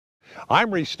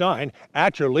I'm Reece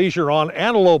at your leisure on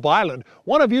Antelope Island,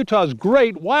 one of Utah's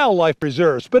great wildlife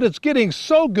preserves, but it's getting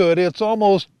so good it's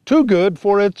almost too good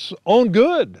for its own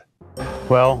good.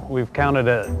 Well, we've counted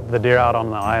the deer out on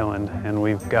the island, and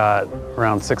we've got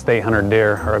around 600 to 800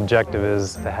 deer. Our objective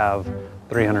is to have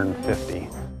 350.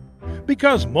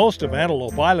 Because most of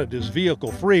Antelope Island is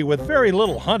vehicle-free with very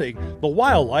little hunting, the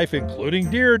wildlife, including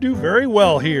deer, do very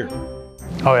well here.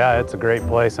 Oh yeah, it's a great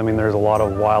place. I mean, there's a lot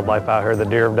of wildlife out here. The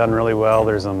deer have done really well.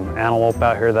 There's some antelope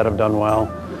out here that have done well.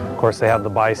 Of course, they have the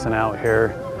bison out here.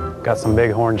 Got some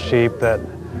bighorn sheep that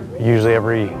usually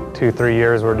every 2-3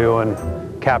 years we're doing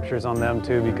captures on them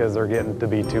too, because they're getting to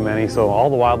be too many. So all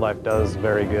the wildlife does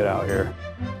very good out here.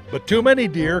 But too many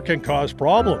deer can cause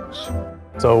problems.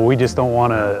 So we just don't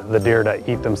want the deer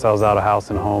to eat themselves out of house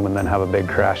and home and then have a big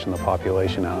crash in the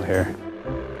population out here.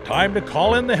 Time to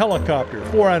call in the helicopter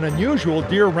for an unusual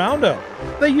deer roundup.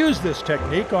 They use this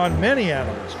technique on many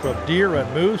animals, from deer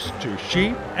and moose to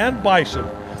sheep and bison.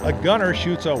 A gunner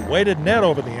shoots a weighted net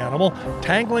over the animal,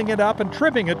 tangling it up and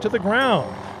tripping it to the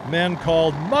ground. Men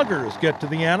called muggers get to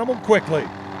the animal quickly.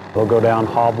 They'll go down,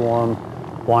 hobble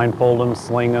them, blindfold them,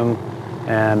 sling them,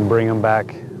 and bring them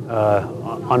back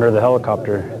under the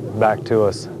helicopter back to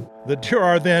us. The deer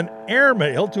are then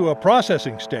airmailed to a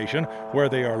processing station where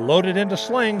they are loaded into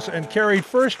slings and carried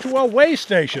first to a weigh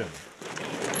station.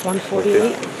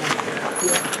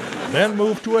 148. Then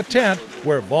moved to a tent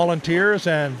where volunteers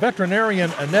and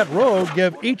veterinarian Annette Rowe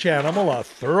give each animal a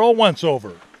thorough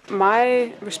once-over.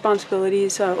 My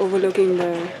responsibilities are overlooking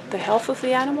the health of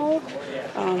the animal,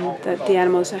 that the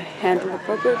animals are handled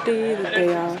appropriately, that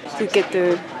they get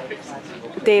the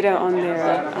data on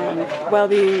their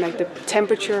well-being, like the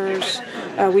temperatures.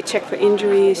 We check for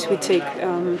injuries. We take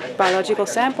biological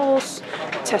samples,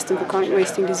 test them for chronic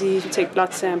wasting disease. We take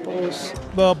blood samples.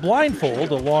 The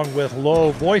blindfold, along with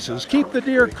low voices, keep the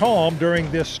deer calm during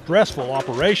this stressful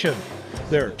operation.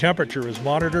 Their temperature is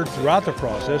monitored throughout the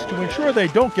process to ensure they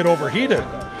don't get overheated.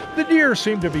 The deer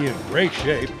seem to be in great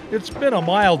shape. It's been a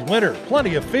mild winter,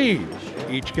 plenty of feed.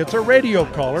 Each gets a radio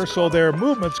collar so their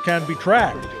movements can be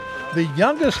tracked. The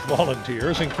youngest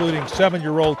volunteers, including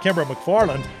 7-year-old Kimber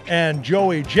McFarland and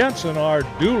Joey Jensen, are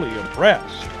duly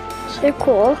impressed. They're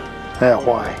cool. Yeah,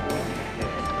 why?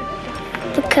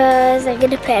 Because I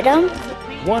get to pet them.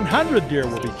 100 deer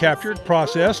will be captured,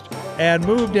 processed, and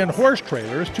moved in horse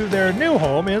trailers to their new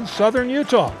home in southern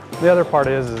Utah. The other part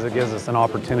is it gives us an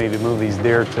opportunity to move these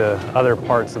deer to other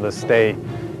parts of the state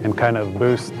and kind of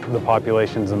boost the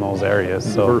populations in those areas.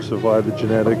 So diversify the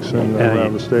genetics and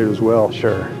around the state as well.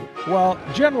 Sure. While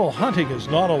general hunting is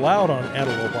not allowed on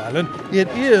Antelope Island, it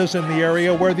is in the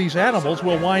area where these animals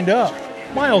will wind up.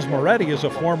 Miles Moretti is a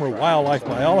former wildlife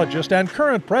biologist and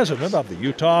current president of the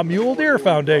Utah Mule Deer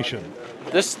Foundation.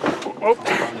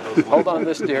 Hold on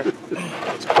this deer.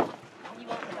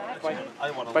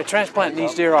 By transplanting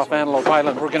these deer off Antelope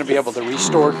Island, we're going to be able to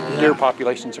restore deer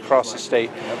populations across the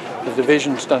state. The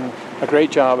division's done a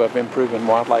great job of improving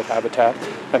wildlife habitat,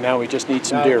 and now we just need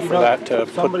some deer for that to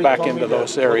put back into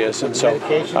those areas. And so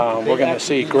we're going to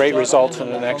see great results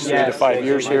in the next 3 to 5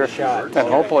 years here, and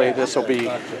hopefully this will be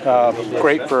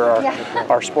great for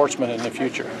our sportsmen in the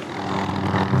future.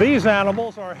 These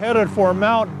animals are headed for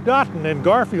Mount Dutton in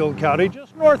Garfield County,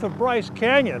 just north of Bryce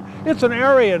Canyon. It's an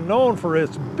area known for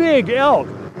its big elk,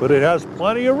 but it has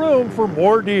plenty of room for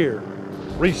more deer.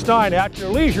 Reece at your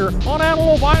leisure on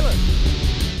Antelope Island.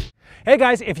 Hey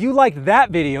guys, if you liked that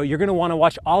video, you're going to want to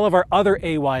watch all of our other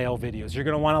AYL videos. You're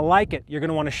going to want to like it, you're going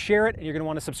to want to share it, and you're going to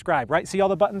want to subscribe, right? See all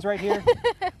the buttons right here?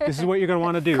 This is what you're going to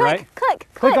want to do, right?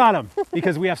 Click on them,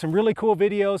 because we have some really cool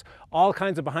videos, all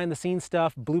kinds of behind-the-scenes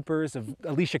stuff, bloopers of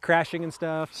Alicia crashing and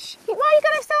stuff. Why are you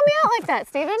going to sell me out like that,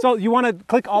 Steven? So you want to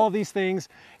click all of these things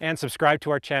and subscribe to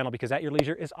our channel, because At Your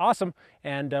Leisure is awesome,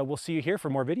 and we'll see you here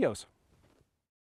for more videos.